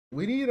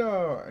We need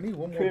I need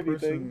one more Trivia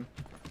person thing.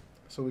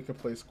 so we can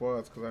play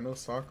squads because I know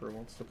soccer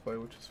wants to play,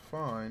 which is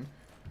fine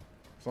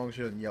as long as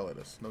she doesn't yell at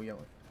us. No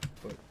yelling.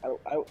 But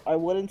I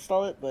would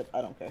install it, but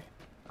I don't care.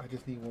 I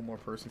just need one more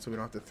person so we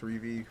don't have to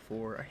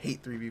 3v4. I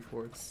hate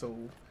 3v4. It's so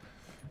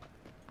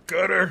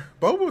gutter.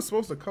 Boba was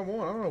supposed to come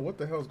on. I don't know what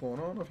the hell's going on.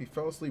 I don't know if he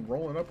fell asleep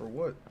rolling up or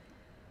what.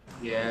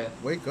 Yeah.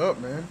 Wake up,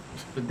 man.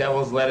 The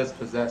devil's lettuce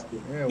possessed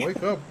him. Yeah,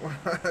 wake up.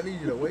 I need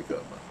you to wake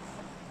up.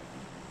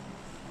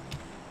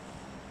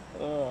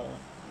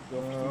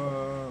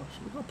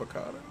 Should we go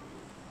Picado?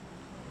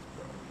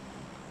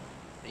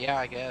 Yeah,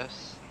 I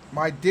guess.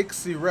 My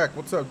Dixie Rekt.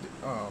 What's up?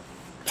 Oh.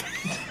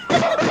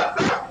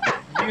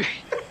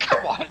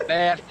 Come on,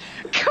 man.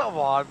 Come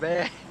on,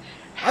 man.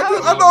 I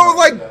thought it was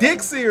like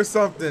Dixie or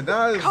something.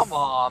 Come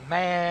on,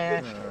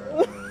 man.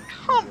 Right.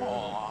 Come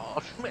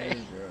on,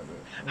 man.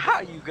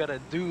 How you gonna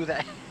do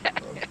that? You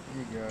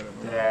got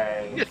it, man.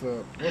 Dang. What's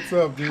up? What's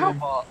up, dude?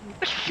 Come on.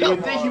 You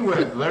would think you would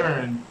have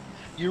learned.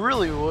 You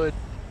really would.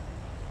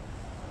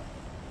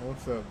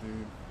 What's up,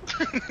 dude?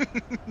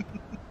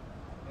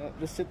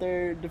 Just sit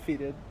there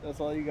defeated.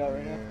 That's all you got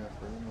right now. Yeah,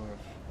 pretty much.